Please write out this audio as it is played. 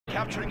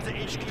capturing the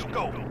HQ.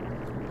 Go.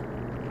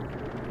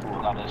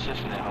 Ooh, got that shit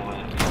for that whole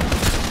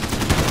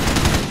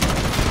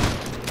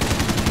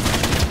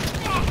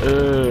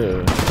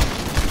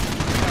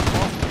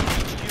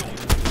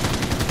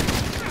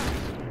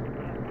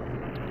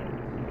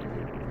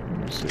Let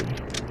me see.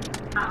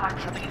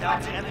 Shutting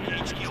down the enemy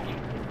HQ.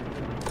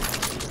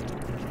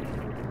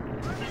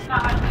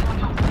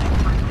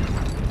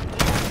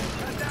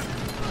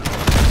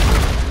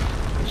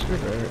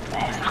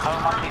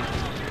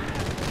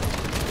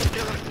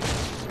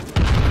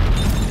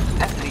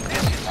 That's the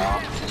easiest,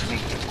 dog. Just me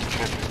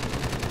tripping.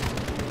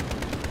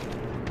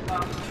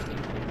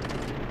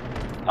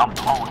 I'm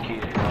pulling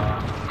kid,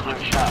 clear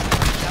shot.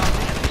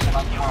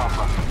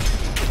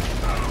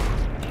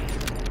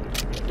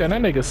 Damn,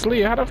 that nigga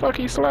slid. How the fuck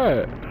he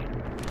slide?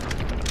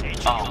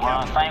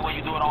 Same way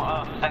you do it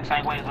on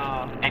same way as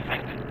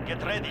Apex.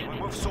 Get ready, we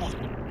move soon.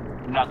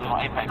 You're not doing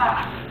on Apex,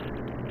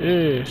 huh?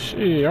 Yeah,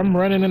 shit. I'm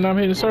running and I'm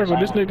hitting circle.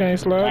 This nigga ain't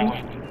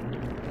sliding.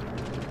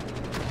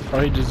 Oh,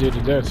 he just did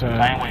it that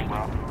time. Same way,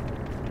 bro.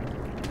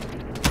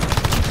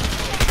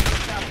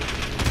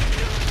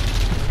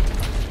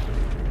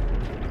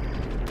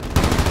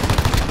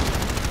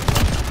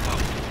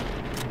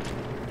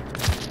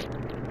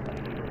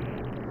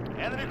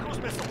 Enemy cruise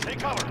missile, take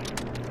cover.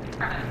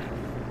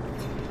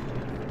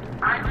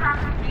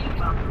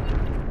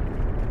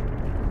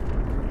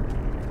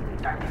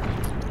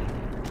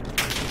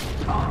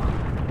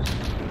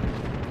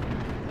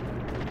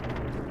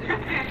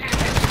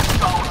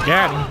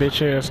 Got him,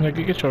 bitch ass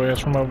nigga. Get your ass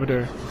from over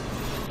there.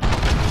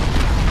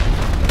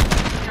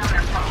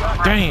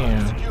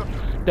 Damn.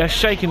 That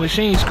shaking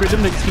machine script.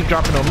 Them niggas keep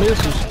dropping on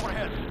missiles.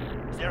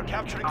 They're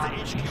capturing the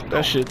HQ.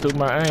 That shit threw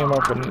my aim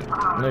off and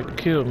nigga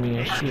killed me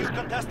and shit.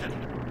 Contested.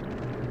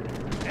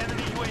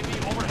 Enemy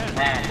UAV overhead.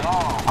 Man,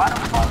 dog, why the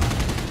fuck?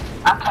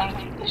 I can't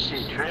keep this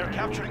shit They're tripping.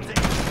 capturing the HQ.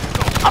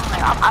 Go. I'm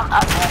saying, I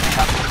got the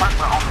first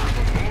one on the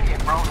head,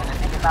 bro, and the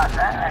nigga not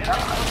dying,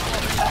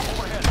 dog.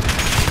 Overhead.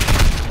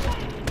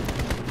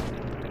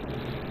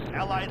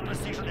 Allied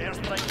precision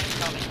airstrike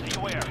incoming. Be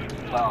aware.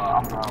 No,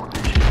 I'm done with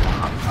this shit. I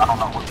don't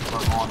know what the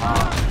fuck going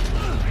on.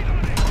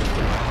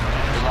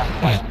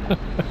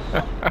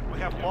 We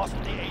have lost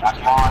the That's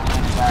HQ. far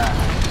inside.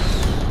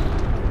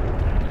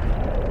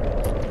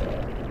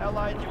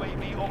 Allied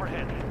UAV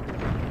overhead.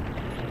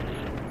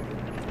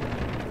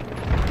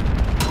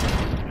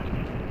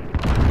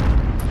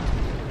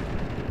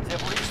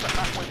 They've reached the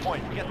halfway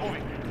point. Get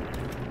moving.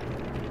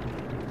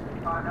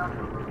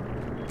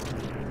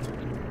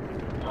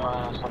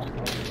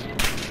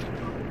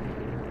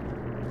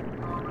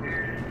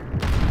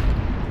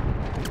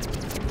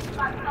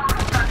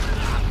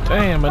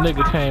 Damn, a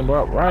nigga came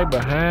up right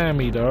behind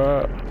me,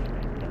 dog.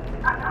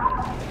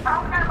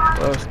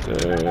 Bust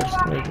ass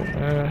nigga,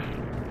 man.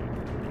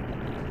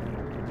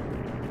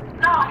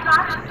 No,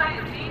 I didn't say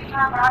it to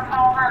her, but I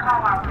told her how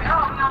I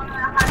felt.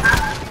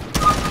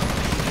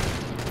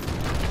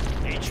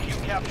 HQ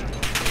captured.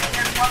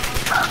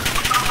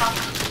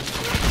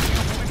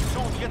 Moving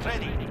soon. Get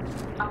ready.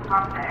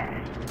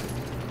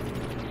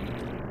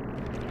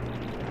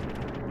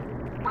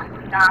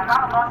 Nah,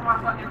 I lost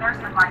my fucking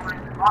nursing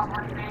license. Lost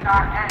my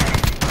CRA.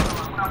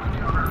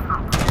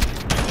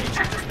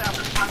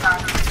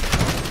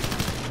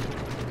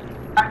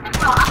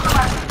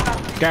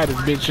 Got his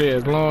bitch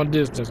ass long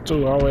distance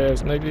too, hoe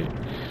ass nigga.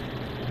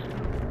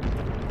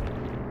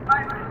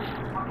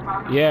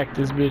 Yak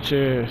this bitch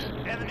ass.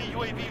 Enemy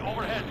UAV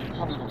overhead.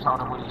 I didn't even tell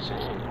her what he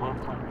said.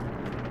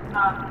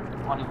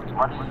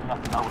 Why do you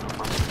have to know what the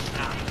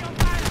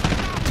fuck?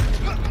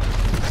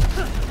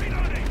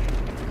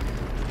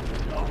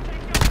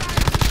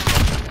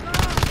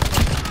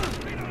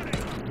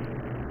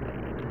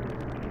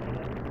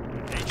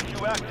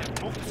 HQ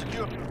active. Move to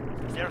secure.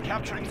 They're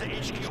capturing the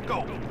HQ.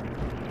 Go.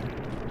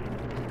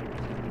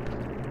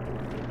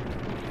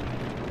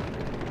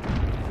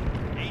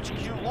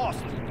 HQ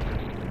lost.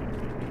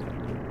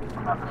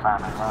 I'm about to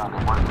find that round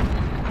and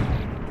work.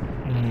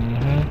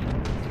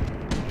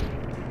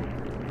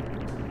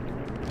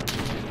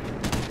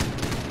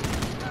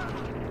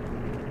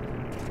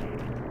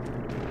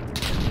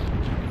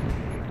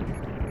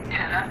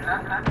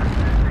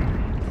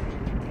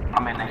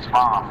 I'm in they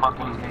spawn. Fuck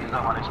these niggas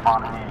up when they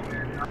spawning in.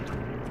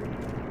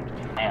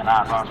 Man,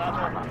 I lost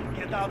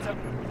Get out of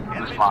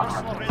enemy Respawn.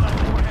 personal radar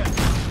overhead.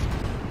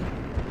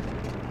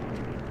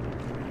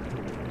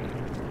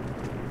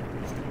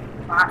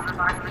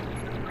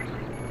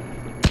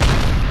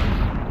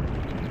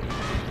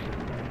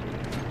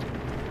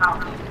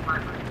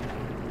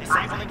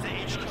 Disabling the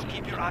HQ.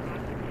 Keep your eye.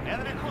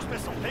 Enemy cruise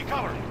missile. Take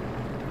cover. You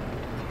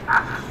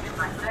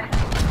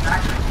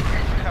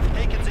have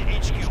taken the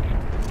HQ.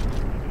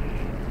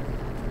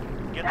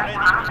 Get ready.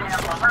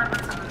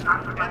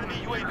 Enemy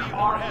UAV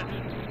overhead.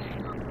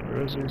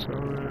 Where is this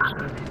hoe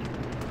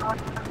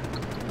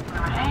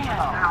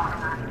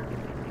Damn.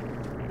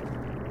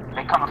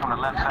 They coming from the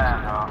left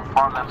side, dog.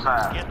 Far left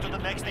side. Get to the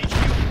next HQ.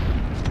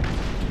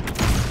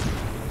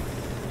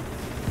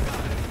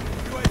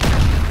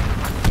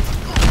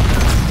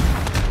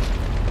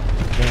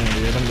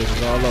 Damn, yeah, them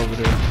niggas all over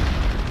there.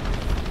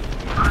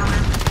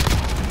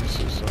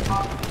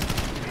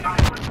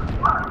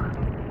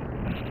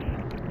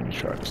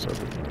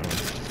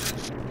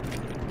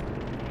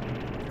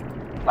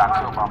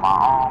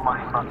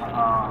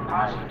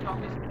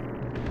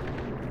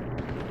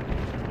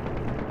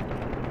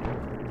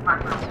 HQ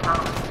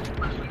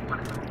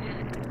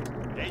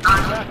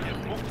active.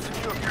 Move to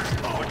secure.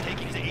 We're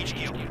taking to HQ.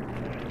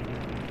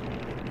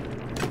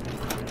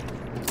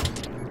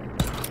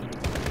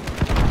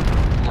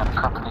 You got a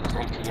couple niggas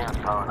ATM,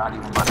 bro. Not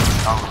even about to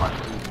know like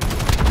these.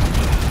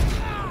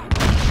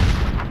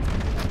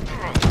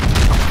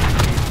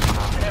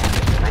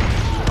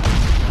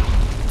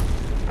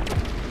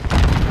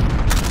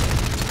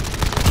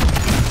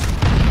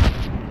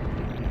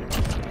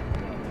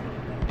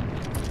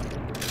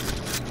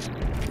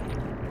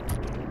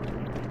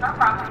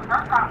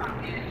 Her problem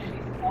is she's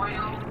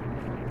spoiled,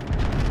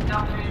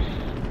 selfish,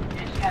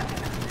 and she has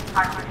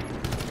integrity.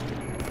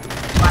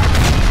 Like,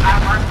 I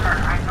work her,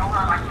 I know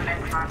her like the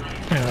next time.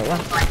 Yeah, well.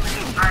 Like,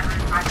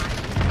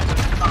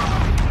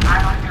 I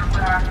don't care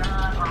what I've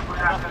done or what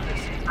I've done.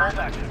 Hold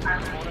action.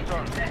 Monitor.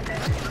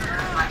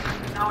 Like,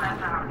 no, that's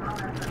not how I'm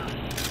doing it.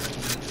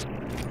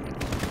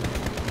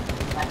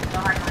 Like, you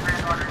know, like my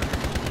granddaughter.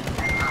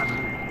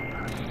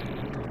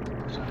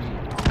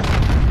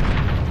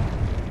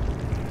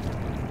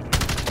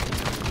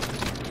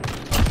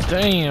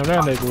 Damn,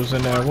 that nigga was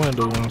in that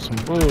window on some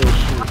bullshit.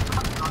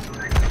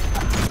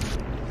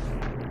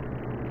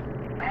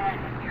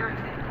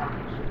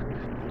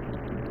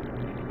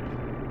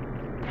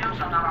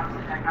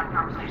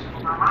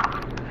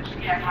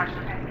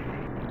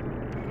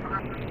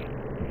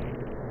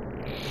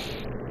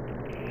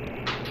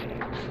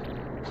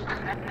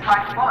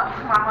 Like, fuck,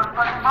 you my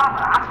motherfucking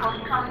mama. I'm supposed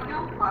to be coming to you,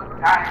 fuck,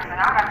 guys. And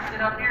I gotta sit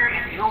up here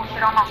and you don't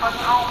sit on my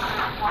fucking own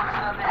because you want to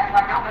sit up and act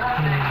like I'm the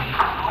other day.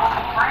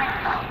 Oh, friend.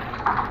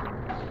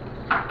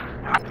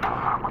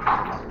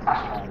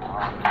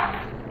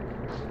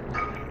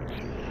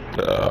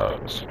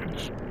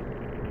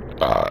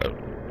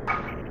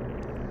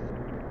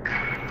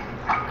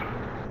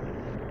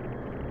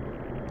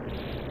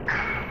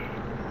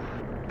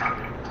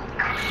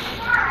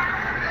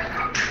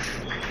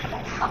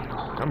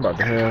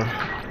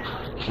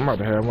 I'm about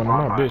to have one of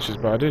my bitches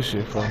buy this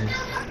shit for me.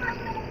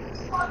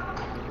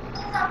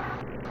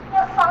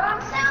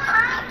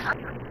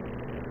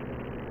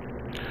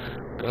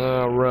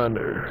 Gun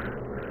runner.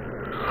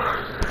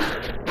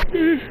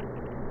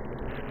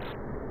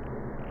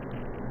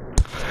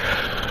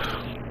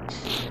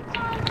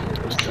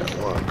 What's that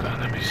one gun?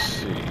 Let me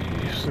see.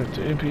 Is that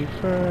the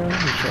MP5?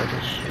 Let me try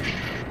this shit.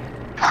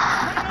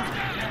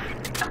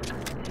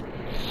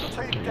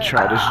 Let me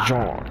try this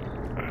joint.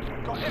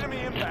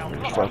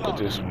 Fuck with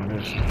this one.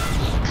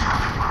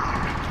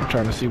 I'm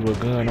trying to see what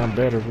gun I'm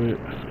better with.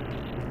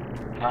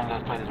 Y'all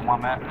guys play this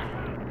one map?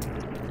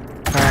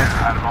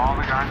 Out of all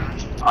the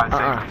guns, I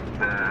think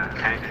the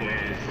AK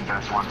is the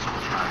best one so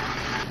far.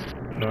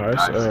 No,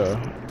 it's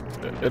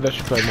it lets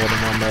you play more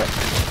than one map.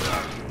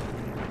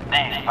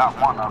 Dang, about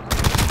one of them.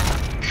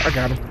 I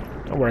got him.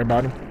 Don't worry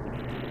about him.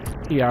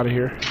 He out of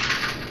here.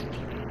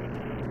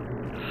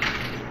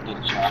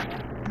 Good shot.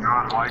 You know, I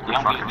like the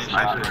Don't fucking get this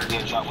shot. sniper.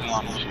 Good shot. We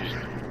on this shit.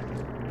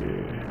 Yeah,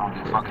 I don't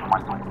give a fucking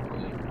Mike on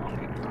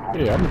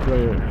yeah, I'm gonna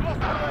play it.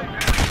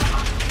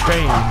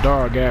 Damn,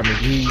 dog got me.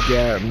 He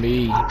got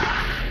me.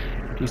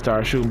 He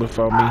started shooting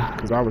before me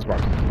because I was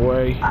about to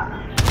boy. Yeah,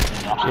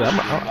 I'm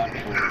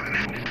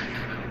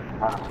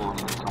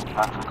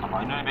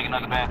You know they make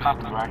another bad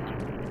company, right?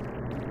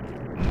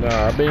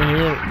 Nah, I've been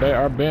here.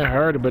 I've been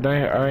heard it, but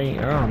I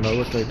don't know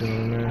what they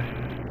doing, man.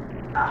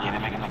 Yeah, they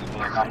make another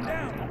bad company.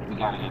 We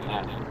gotta get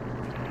that.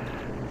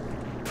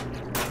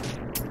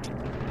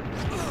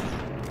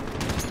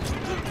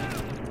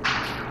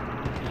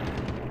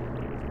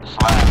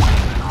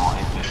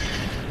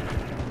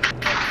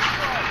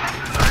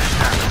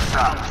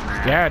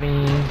 Got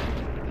him.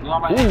 You know, I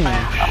like Apex.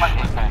 I like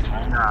Apex,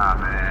 man. Nah,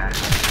 man.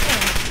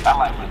 I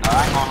like it, though.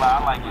 I ain't gonna lie,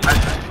 I like it.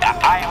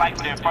 I ain't like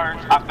it at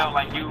first. I felt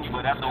like you,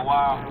 but after a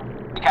while,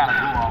 it kind of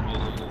grew on me a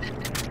little bit.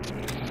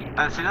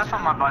 See, that's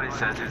what my buddy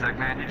says. He's like,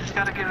 man, you just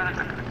gotta give it a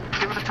time.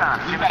 Give it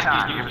time.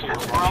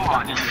 It's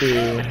fun.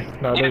 Yeah,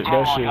 no, that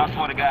shit. I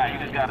swear to God, you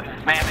just gotta,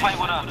 man, play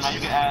with us, man.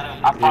 You can add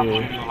us. I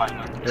promise you like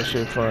that. That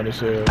shit fun as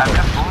hell. You Have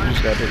that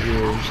just got to,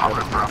 I'll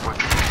rip her up with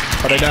you.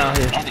 Oh, they down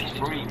here. And it's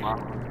free, bro.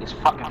 It's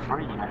fucking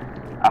free, man.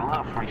 I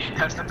love free shit.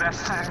 That's the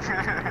best thing.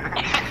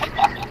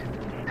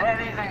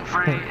 Anything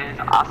free is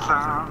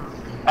awesome.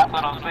 That's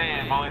what I'm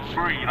saying, bro. It's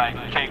free. Like,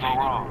 you can't go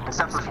wrong.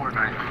 Except for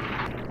Fortnite.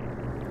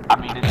 I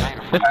mean, it's made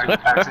free.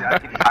 Actually,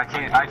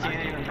 I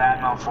can't even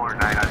badmouth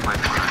Fortnite. I play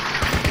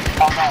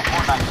Fortnite. Oh, no,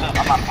 Fortnite sucks.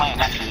 I'm not playing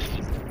that shit.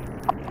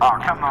 Oh,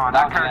 come on.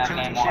 That That cartoon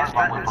game shit, won't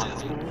hurt my that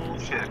is cool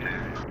shit,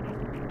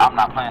 dude. I'm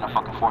not playing a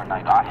fucking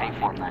Fortnite, though. I hate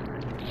Fortnite.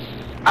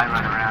 I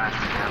run around as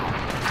the devil.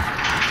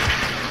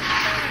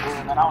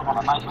 Yeah, man, I was on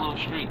a nice little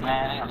streak,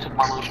 man. I took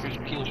my little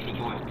streak, kill streak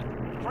away.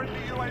 Friendly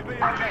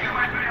UAV I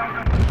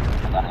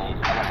got an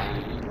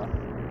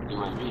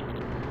UAV.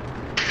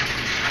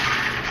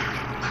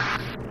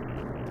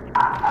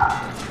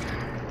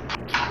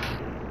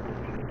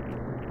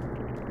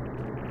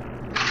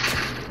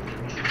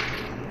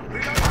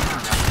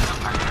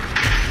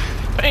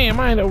 Damn,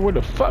 I ain't know where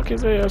the fuck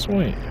his ass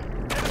went.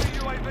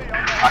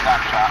 I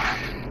got shot.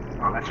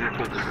 Oh, that's your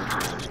Killed you.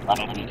 I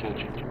know he killed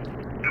you.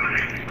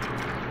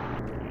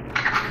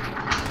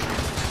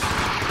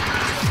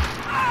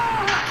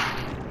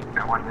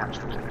 one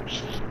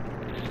downstairs.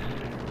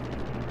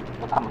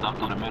 It comes up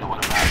through the middle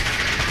of the map.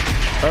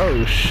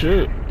 Oh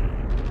shit.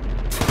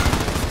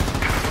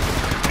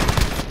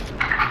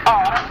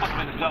 Oh, that must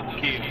have been a double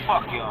kill.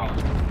 Fuck y'all.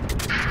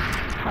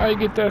 How you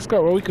get that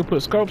scope? Well, we could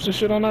put scopes and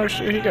shit on our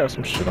shit. He got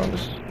some shit on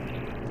this.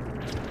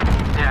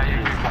 Yeah,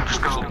 you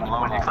just go,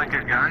 when you click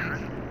your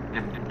gun,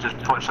 you just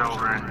push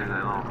over and do the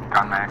little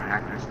gun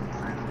magnet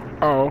thing.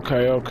 Oh,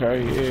 okay,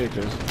 okay, yeah,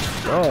 cause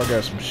oh, I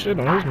got some shit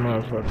on his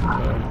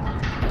motherfucker.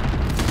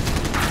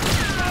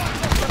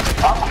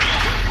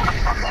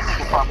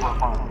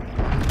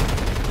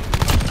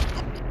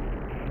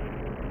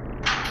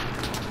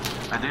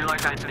 I do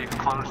like how you can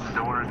close the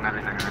doors and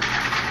everything.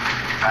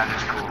 That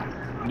is cool.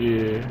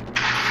 Yeah.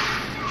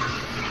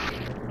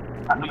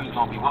 I knew you was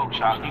gonna be woke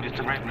shot. You just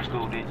took regular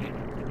school, did you?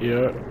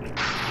 Yeah.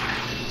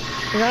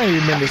 I ain't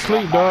even been to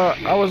sleep, dog.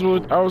 I was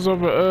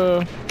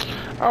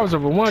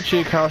over one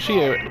chick house. She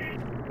had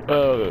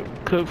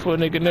cooked for a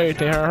nigga and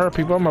everything. Her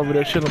people. I'm over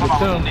there chilling with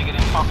them. Nigga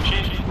didn't talk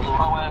shit. You little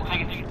hoe ass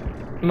nigga.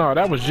 No,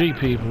 that was G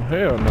people.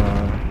 Hell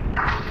no.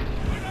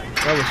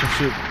 That was some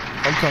shit.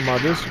 I'm talking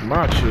about this is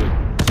my shit.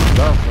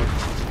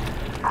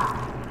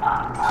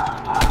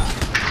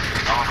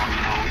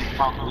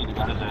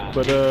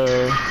 But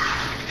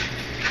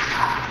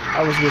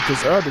I was with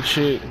this other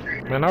chick.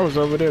 Man, I was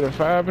over there at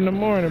 5 in the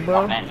morning,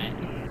 bro.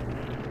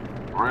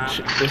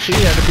 She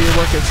had to be at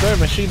work at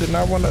 7. She did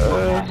not want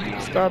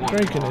to stop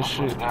drinking and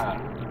shit.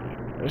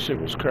 That shit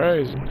was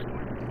crazy.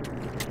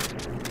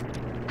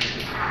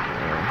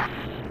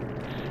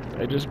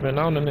 They just been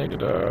on the nigga,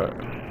 dog.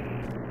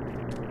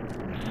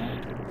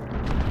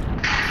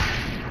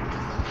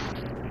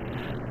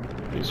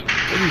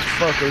 Where these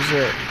fuckers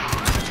at?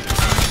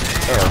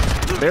 Oh,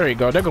 there you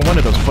go. There go one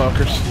of those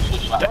fuckers.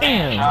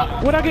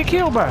 Damn! What'd I get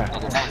killed by?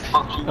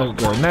 A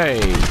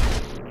grenade.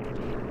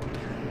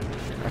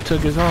 I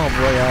took his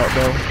homeboy out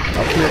though.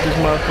 I killed this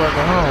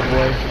motherfucking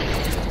homeboy.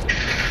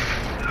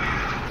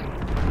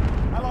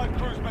 Allied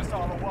cruise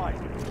missile away.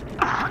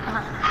 I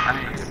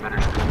need to get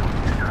better.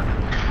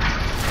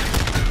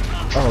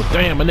 Oh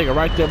damn, a nigga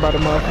right there by the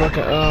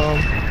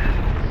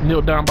motherfucking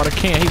kneel down by the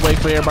can. He wait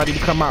for everybody to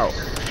come out.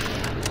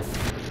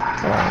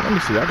 Let me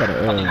see. I gotta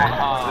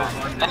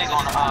That nigga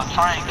on the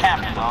train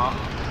captain, dog.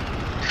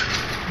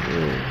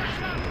 Yeah.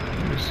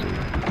 Let me see.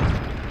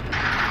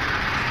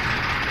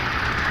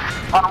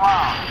 Run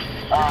around.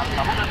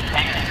 Who does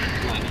name it?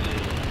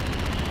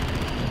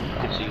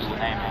 Let's see what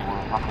name it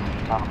was. I couldn't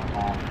tell him the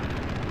phone.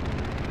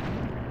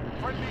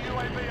 Friendly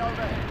UAV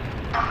overhead.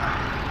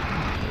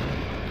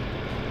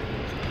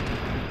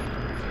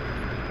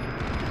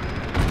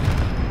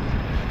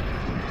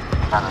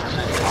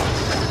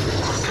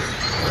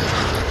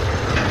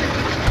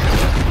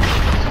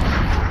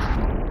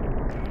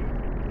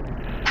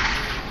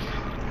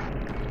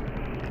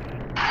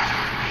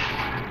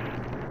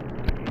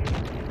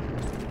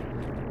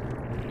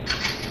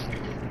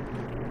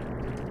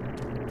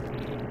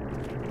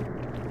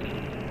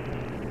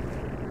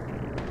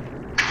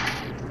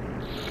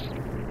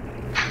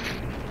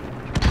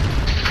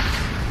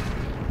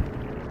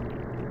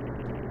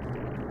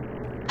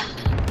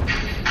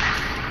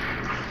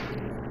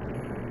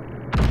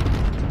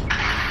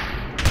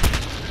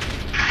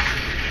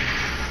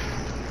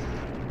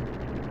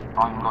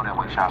 Don't even go that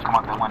way, shot. Come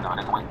out that window.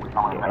 They can wait for you.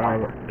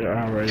 Yeah, I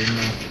already know.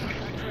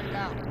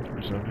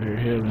 It's up here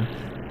healing.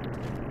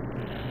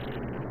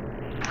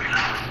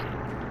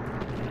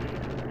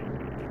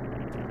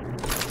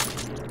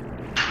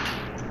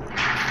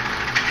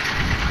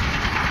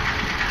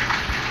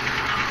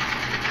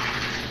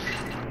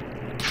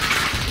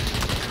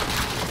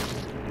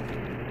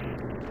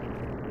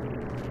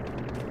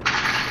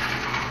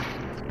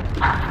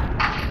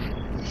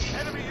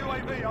 Enemy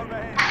UAV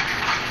overhead.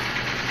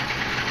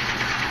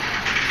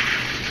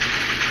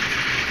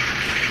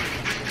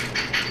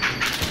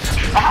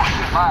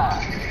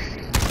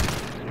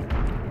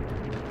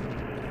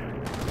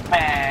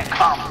 Man,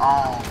 come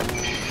on.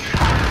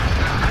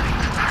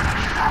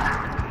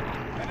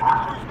 Enemy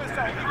cruise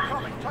missile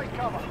incoming. Take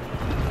cover.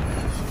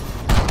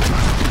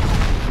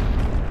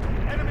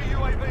 Enemy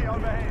UAV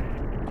overhead.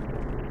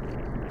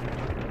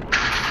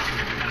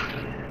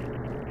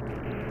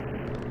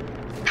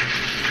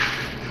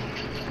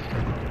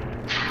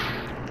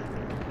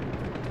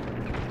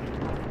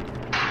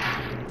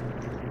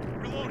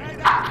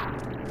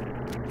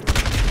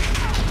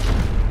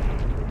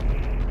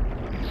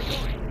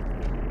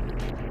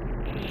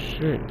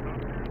 Shit.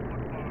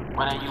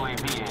 Where that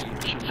UAV at?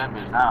 Shoot that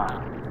bitch down.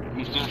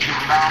 You still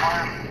shooting down on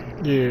her?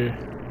 Yeah.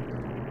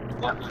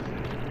 Yep.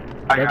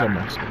 I That got got it.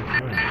 my stuff.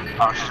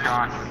 Oh, she's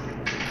gone.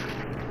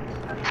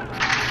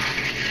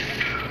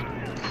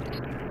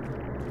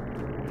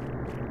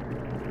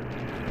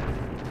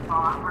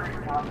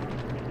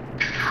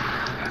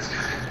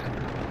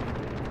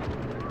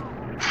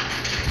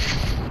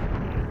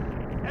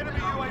 Enemy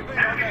UAV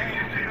overhead.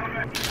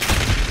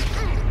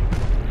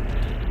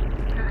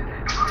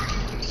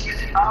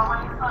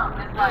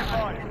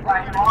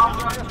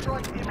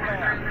 Airstrike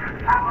inbound.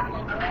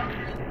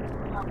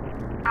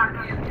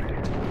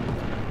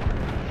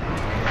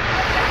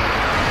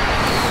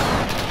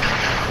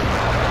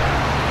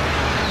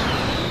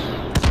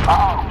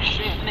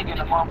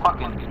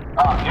 motherfucking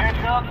air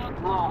truck,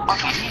 little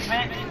fucking heat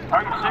vent.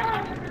 Are you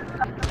serious?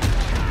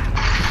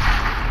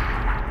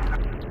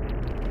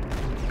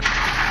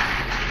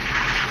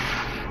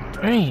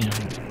 Damn.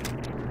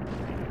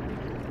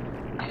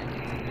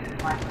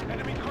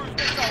 Enemy cruise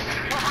missile.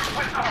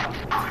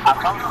 I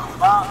told you,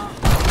 Bob.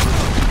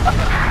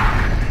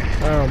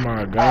 Oh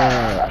my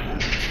god.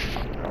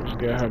 I just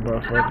got hit by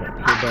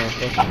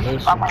fucking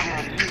this one.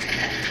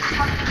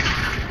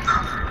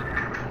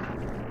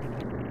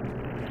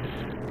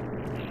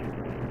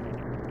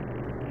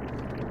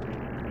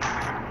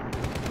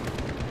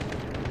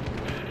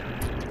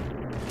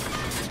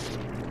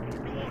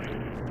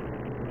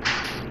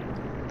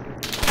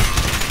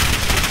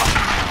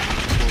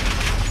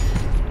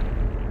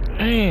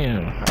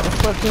 Damn, how the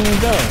fuck did he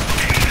die?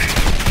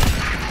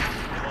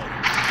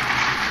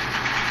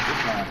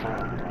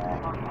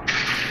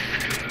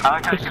 I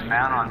like how you get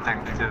down on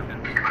things too.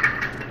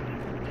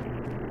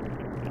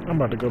 I'm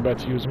about to go back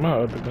to use my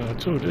other gun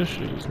too. This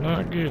shit is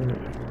not getting it.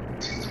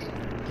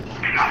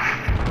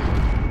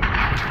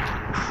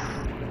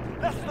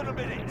 Less than a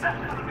minute.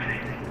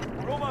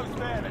 We're almost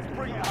there. Let's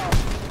bring it up.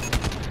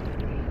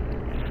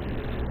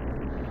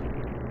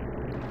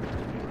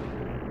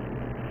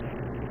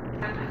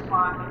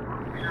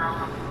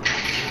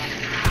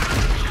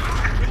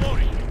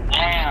 Reloading.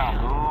 Damn,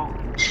 dude.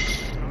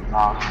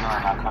 No, it's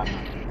not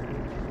cutting.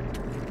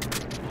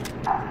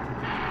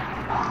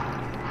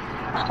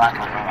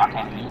 Sniper, bro. I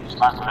can't use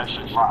sniper. That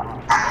shit's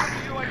locked.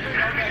 UAV,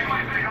 okay.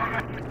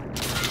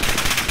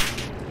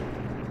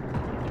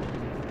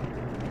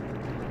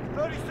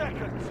 30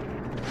 seconds.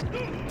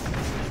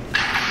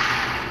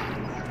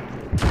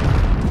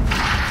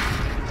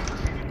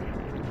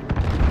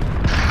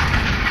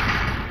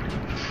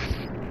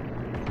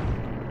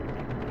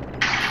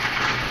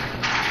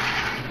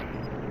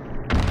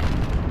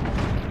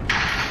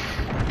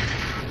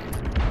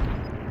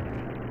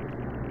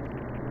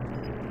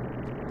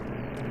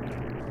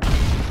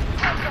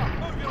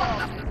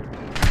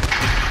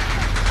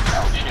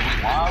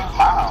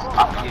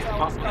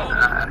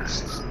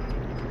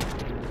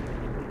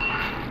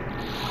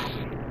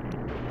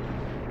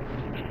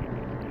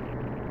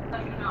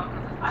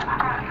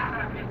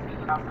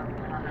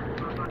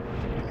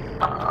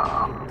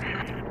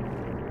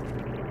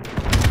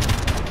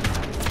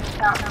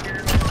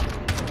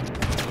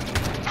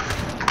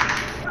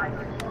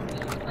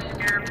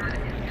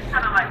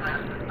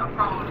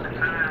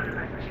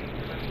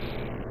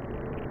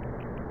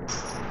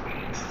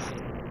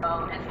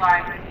 It's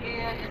like,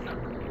 yeah, it's a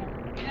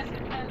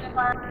disciplined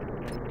environment,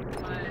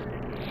 but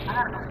I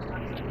don't know.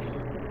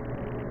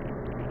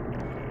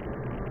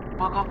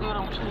 Well, go get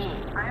him, shit.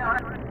 I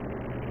know.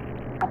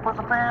 Go put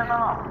some pants on.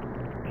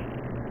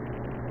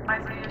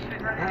 Might say your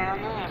shit right Hell now.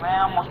 yeah, man.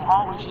 I'm on some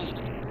hungry shit.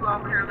 You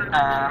over here looking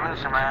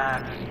Listen, man.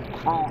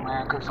 Food,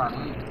 man. Cook something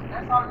to eat.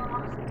 That's all you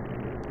want to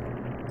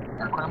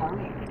And cream of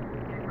wheat. see.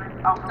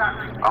 Oh, stop.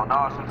 Oh, no,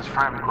 it's this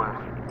friend request.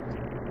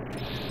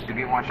 You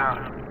get one shot.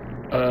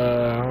 I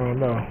don't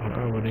know.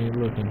 I wasn't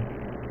even looking.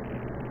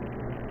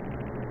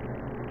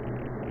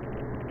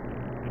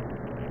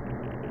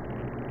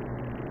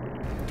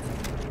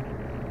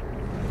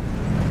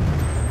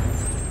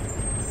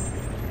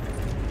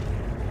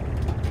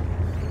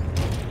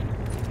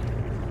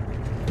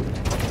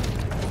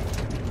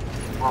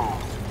 Whoa.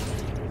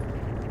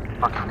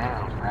 Fucking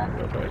nails, man.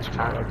 Go back to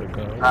my other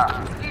gun.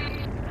 Nah.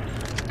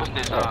 What's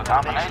this,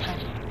 domination?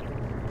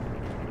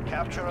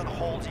 Capture and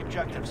hold the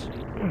objectives.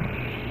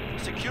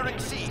 Securing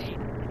C.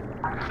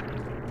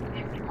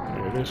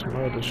 Yeah, this some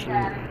other shit.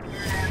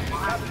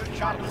 Capture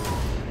Charlie.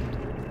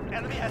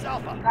 Enemy has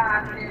Alpha.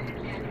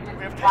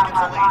 We have taken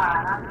the lead.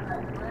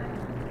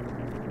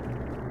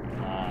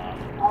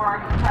 Or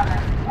you try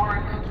to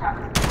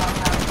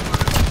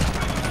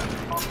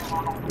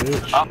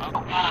Bitch. Oh,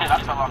 shit, I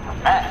fell off the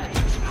mat.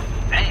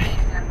 Dang.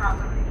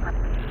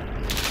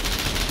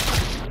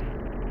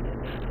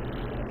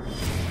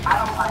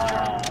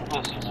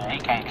 Listen, man, he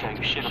can't tell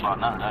you shit about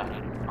none of that.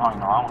 I don't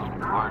know, I don't even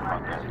be worried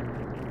about that.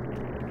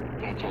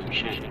 He can't tell you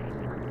shit.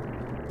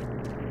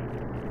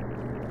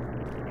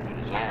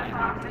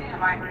 Yeah.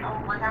 Like,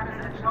 what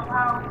happens at your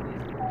house is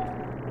cool.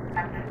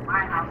 Happens at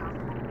my house is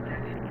cool.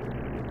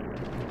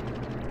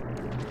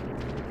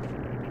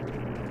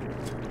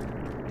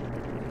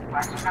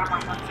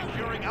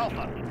 Securing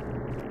Alpha.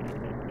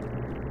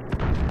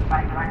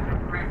 Like the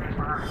grippers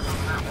for her.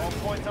 All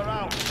points are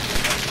out.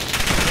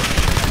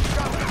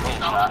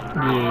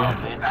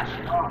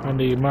 Yeah. I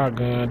need my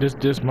gun.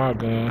 This my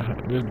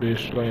gun. This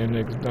bitch slaying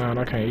niggas down.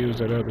 I can't use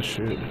that other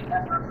shit.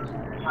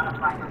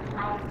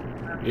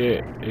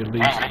 Yeah, at least.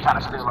 Man, they trying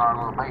to steal our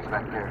little base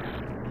back there.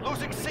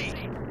 Losing C.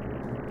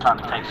 Trying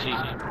to take C.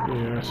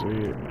 Yeah, I see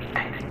it.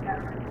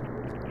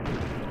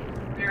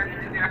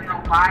 There's no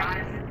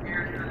bias.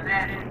 There's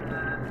that.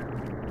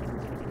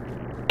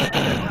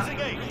 Losing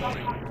A.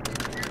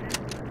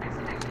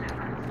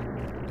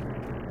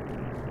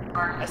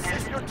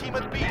 Assist your team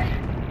at B.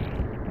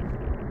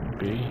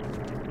 B.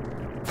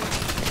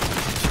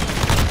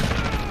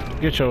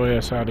 Get your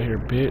ass out of here,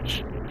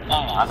 bitch.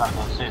 Dang, I gotta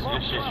go assist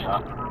your shit,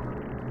 y'all.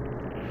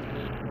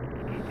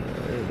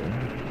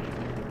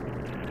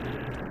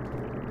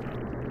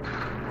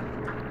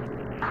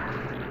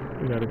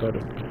 We gotta go to.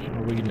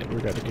 We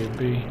gotta get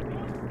B.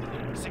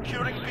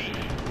 Securing B.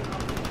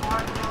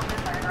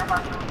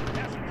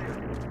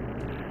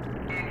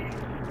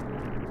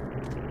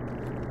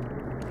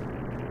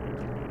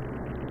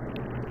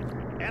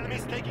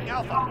 Enemies taking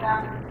Alpha.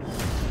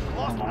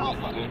 Lost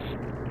Alpha. I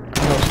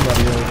know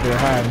somebody over there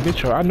hiding.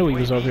 Bitch, I knew he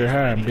was over here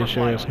hiding, bitch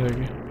ass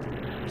nigga.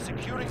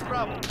 Securing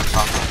Bravo.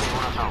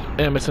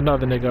 Damn, it's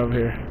another nigga over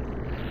here.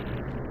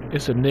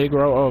 It's a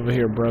Negro over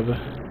here, brother.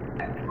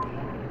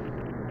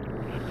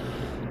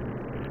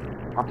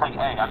 I'll take A.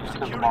 I just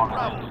took them Securing all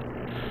Bravo. in.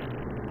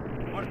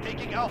 We're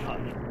taking Alpha.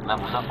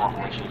 Levels up off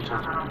that shit,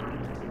 too.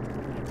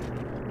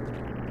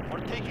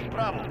 We're taking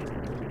Bravo.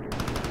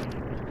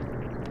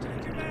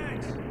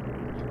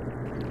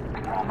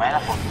 Oh man,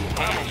 that's supposed to be a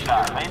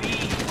headshot, baby.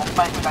 I'm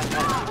fighting like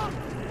that.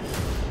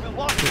 We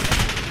lost it.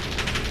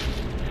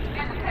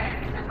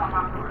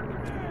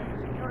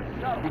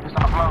 Keep us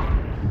on the floor.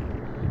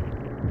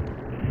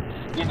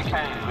 Get in the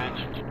cage,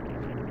 bitch.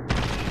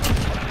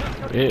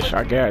 Bitch,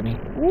 I got him.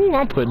 Ooh,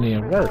 I'm putting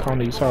in work on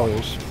these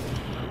hoes.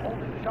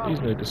 These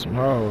niggas some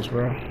hoes,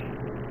 bro.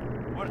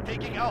 We're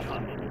taking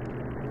Alpha.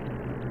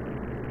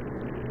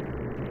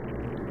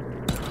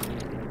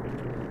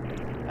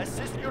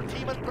 Assist your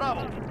team at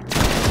Bravo.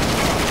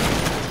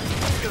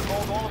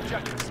 Hold all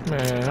objectives.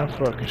 Man, I'm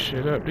fucking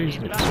shit up. These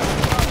niggas.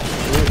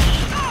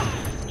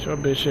 Bitch. Get your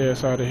bitch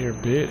ass out of here,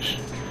 bitch.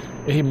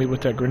 It hit me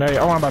with that grenade.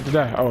 Oh, I'm about to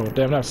die. Oh,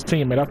 damn, that's a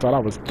teammate. I thought I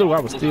was through. I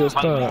was still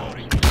stunned.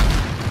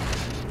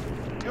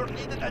 You're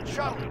needed at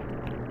Charlie.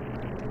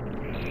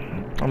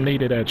 I'm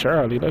needed at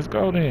Charlie. Let's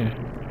go then.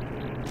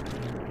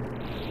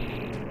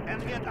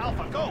 Enemy at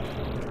Alpha, go.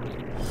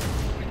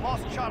 We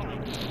lost Charlie.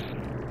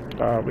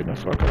 We done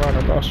fuck around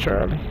and lost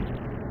Charlie.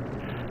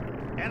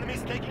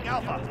 Enemies taking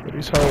Alpha. Where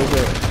these hoes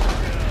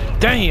at?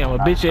 Damn, a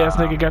bitch ass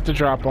nigga got the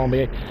drop on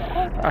me.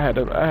 I had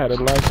a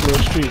nice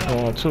little streak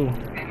going too.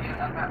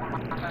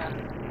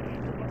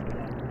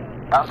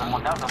 That was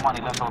the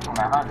money left over from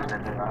that 100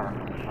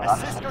 that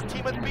Assist your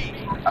team at B.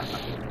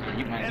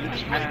 Enemy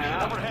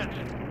UAV overhead.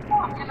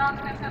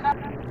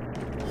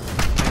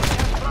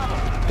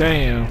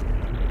 Damn.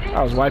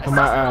 I was wiping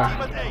my eye.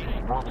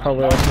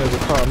 Hoe ass nigga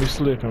caught me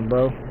slipping,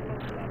 bro.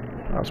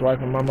 I was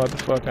wiping my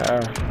motherfucking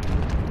eye.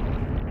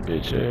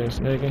 Bitch ass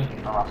nigga.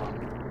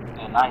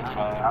 night, man.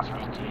 I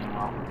switched to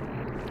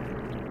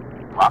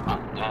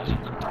Rocket Desert.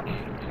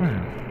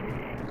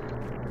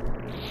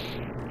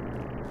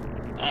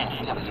 Damn,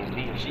 you gotta get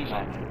B or C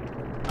back.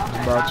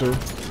 About to.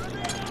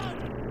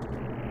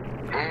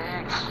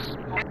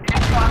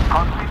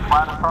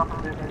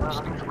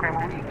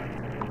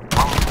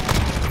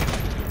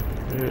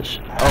 Bitch.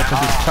 Open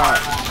this top.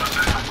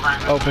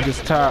 Open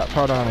this top.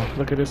 Hold on.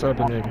 Look at this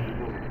other nigga.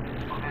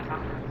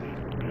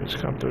 Bitch,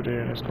 come through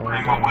there and it's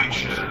going down.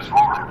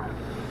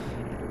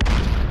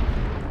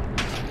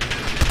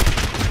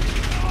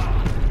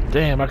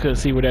 Damn, I couldn't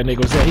see where that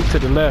nigga was at. He to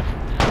the left.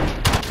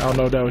 I don't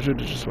know if that was you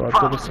that just walked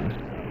through this. Trying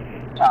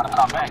to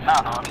come back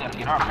now, though. We gotta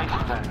get our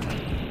faces back.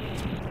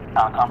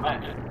 Trying to come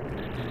back.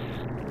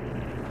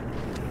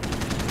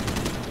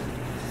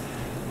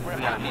 We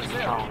gotta get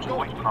control to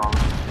what you call it.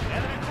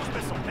 Enemy cruise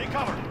missile, take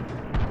cover.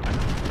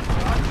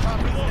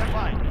 Stand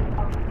by.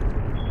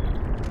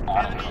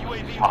 Enemy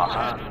UAV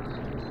overhead.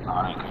 No,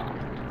 it ain't good.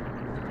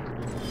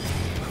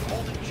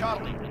 Holding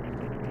Charlie.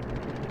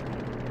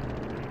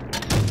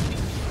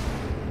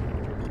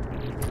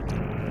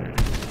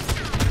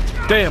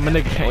 Damn, a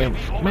nigga came.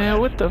 Man,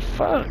 what the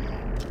fuck?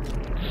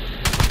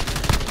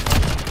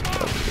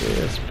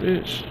 Yes,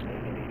 bitch.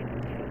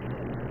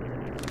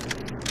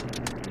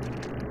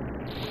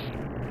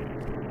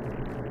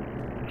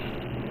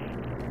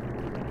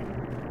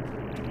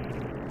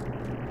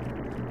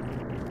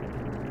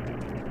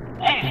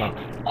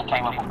 I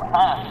came up from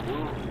behind, dude.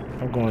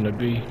 I'm going to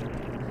B.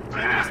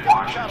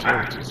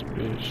 This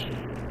bitch.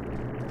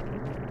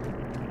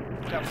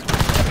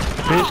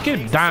 Bitch,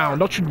 get down.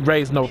 Don't you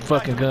raise no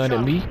fucking gun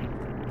at me.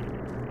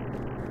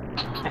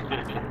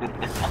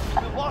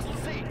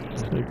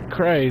 This nigga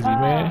crazy,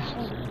 man.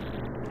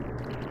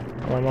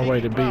 I'm on my way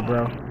to B,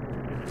 bro.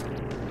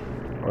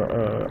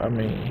 Or, I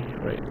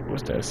mean, wait,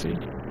 what's that C?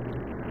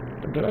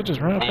 Did I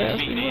just run past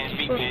B?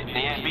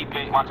 DSB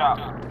pit, watch out.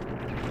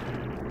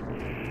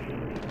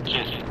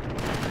 Shit.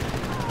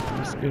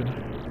 That's good.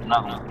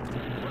 Another one.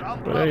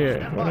 Where they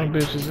at? Where them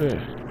bitches at?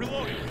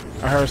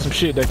 I heard some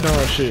shit, that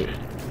car shit.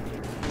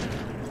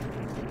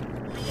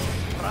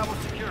 Bravo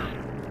secure.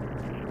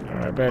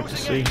 Alright, back to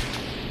C.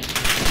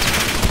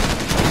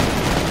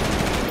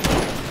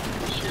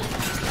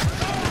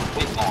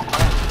 It's going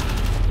crazy.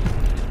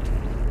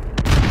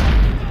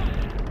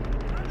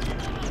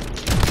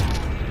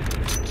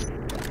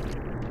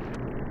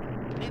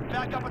 Need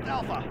backup at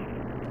Alpha.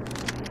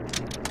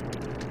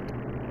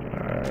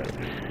 Alright.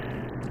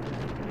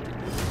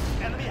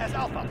 Enemy has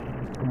Alpha.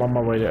 I'm on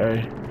my way to A.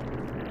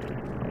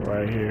 I'm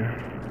right here.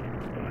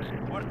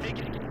 We're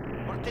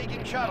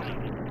taking Charlie.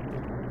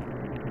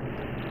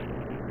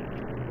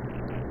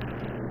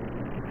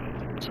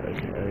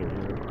 Taking A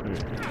real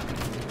quick.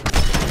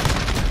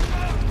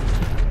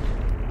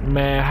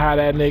 Man, how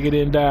that nigga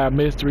didn't die,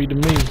 mystery to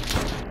me.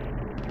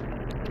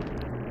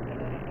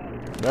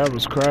 That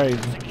was crazy.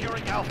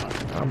 Securing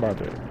Alpha. I'm about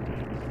to...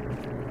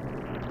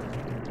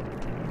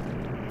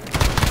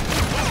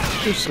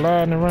 You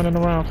sliding and running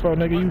around for,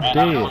 nigga, you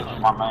dead.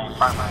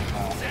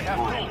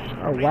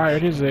 I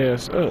wired his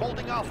ass up.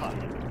 Holding Alpha.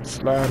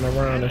 Sliding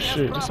around and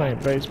shit. This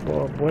ain't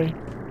baseball, boy.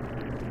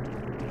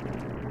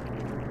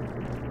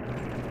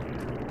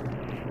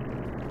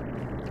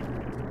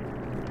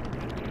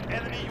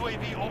 Enemy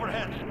UAV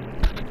overhead.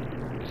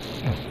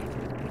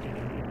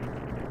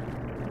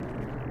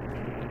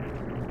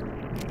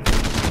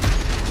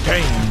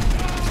 Damn.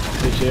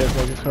 Bitch ass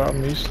nigga caught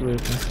me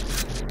slipping.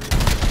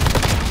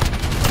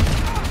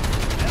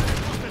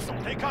 Enemy cruise missile.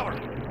 Take cover.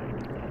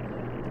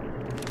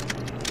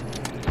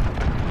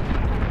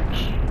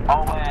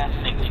 Oh, ass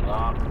niggas,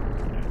 dog.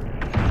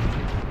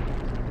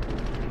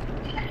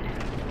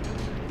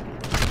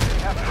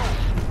 Have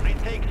two.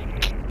 Retake.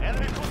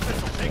 Enemy cruise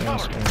missile. Take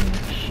That's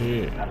cover.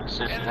 shit.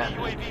 Enemy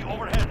UAV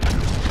overhead.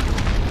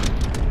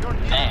 Your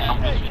team Damn,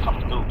 I'm is just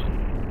coming through.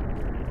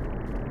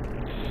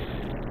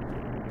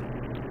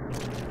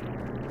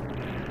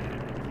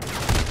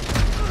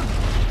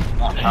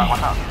 Watch out,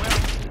 watch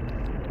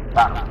out.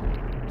 Got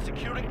him.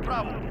 securing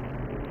Bravo.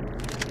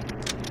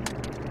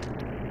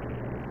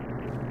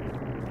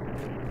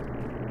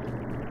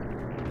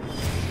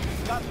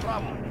 Got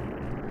Bravo.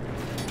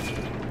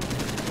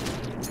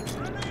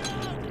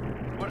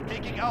 We're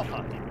taking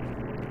Alpha.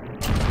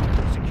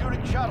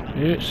 Securing Charlie.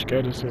 Bitch,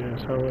 scared his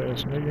ass, hoe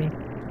ass nigga.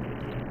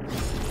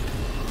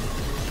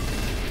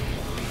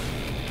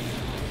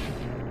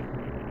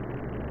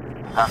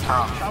 Got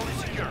Charlie. Charlie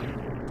secure.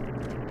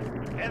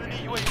 Enemy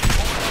UAV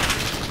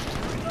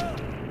overhead.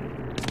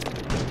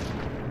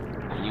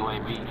 The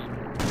UAV.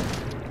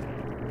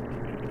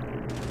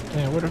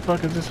 Man, where the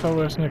fuck is this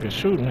hoe ass nigga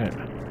shooting at?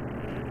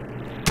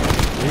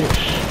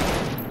 Bitch.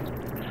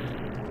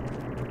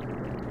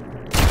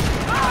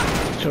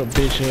 Get your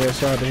bitch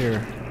ass out of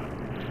here.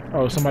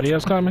 Oh, somebody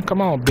else coming?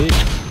 Come on, bitch.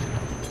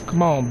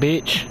 Come on,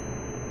 bitch.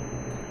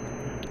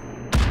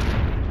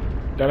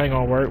 That ain't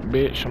gonna work,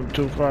 bitch. I'm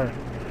too far.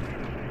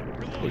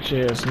 Bitch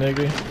ass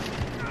nigga.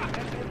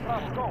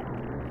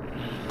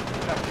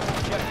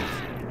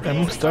 Damn,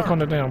 I'm stuck on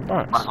the damn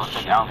box. Might as well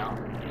take Alpha.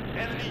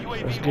 Enemy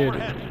UAV Let's get it.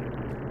 overhead.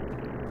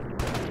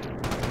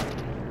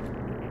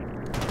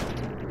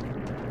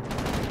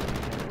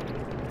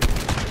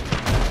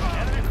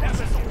 Enemy cruise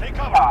missile. Take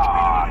cover.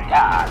 Aw,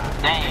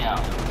 god damn.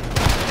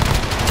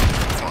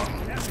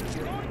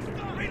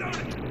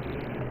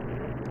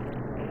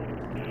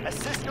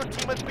 Assist your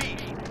team at B.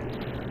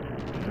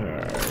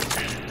 Alright.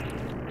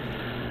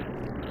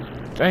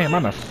 Damn, I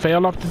done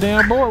fell off the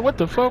damn board. What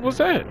the fuck was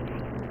that?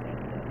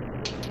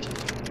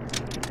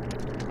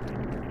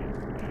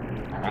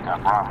 They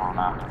got Bravo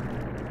now.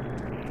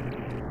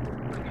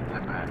 Get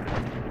that back.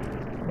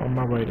 I'm on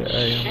my way to A.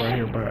 I'm right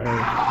here by A.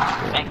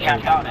 They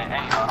camped out at A,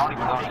 though. Don't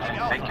even go to A.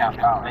 They camped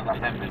out. They got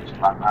that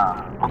bitch right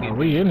now. Oh, Okay,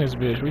 we in this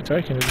bitch. We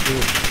taking this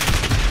bitch.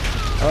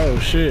 Oh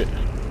shit.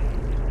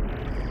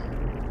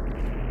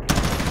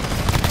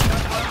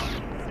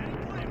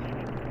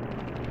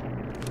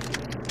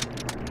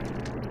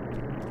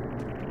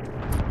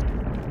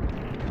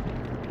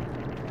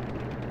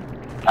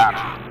 got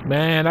him.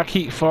 Man, I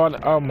keep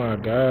falling. Oh my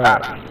god.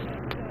 Got him.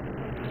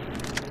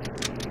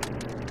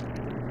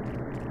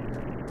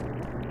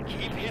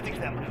 Keep hitting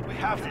them. We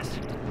have this.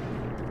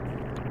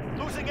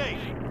 Losing A.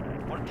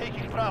 We're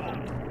taking Bravo.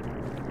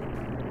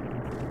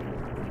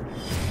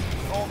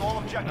 Hold all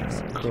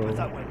objectives. Keep Cool. it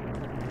that way.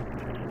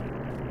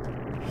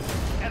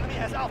 Enemy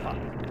has Alpha.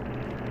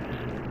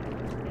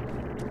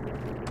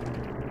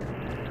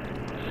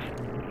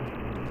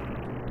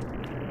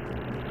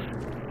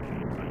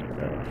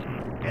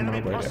 On my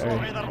Enemy way to personal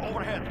A. radar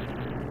overhead.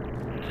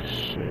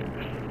 Shit.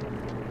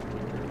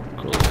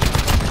 Cool.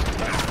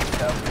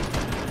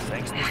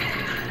 Thanks to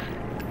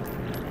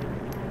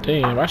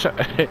Damn, I shot.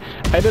 Hey,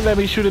 they let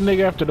me shoot a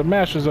nigga after the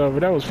match was over.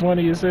 That was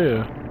funny as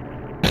hell.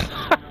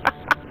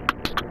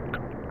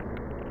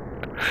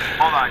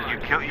 Hold on, you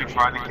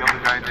tried to kill the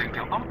guy and didn't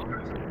kill him?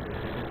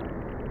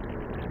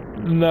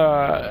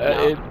 Nah,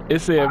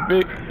 it said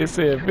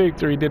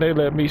victory. Then they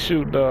let me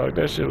shoot, dog.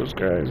 That shit was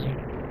crazy.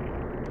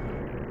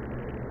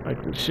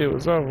 Like the shit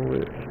was over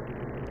with.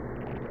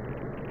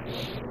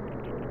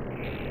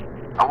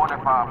 I wonder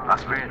if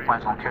experience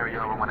points gonna carry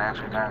over when the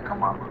actual guy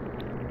come up.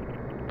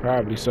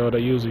 Probably so. They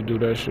usually do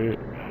that shit.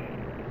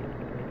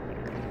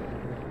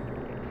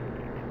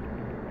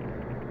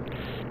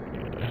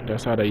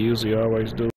 That's how they usually always do.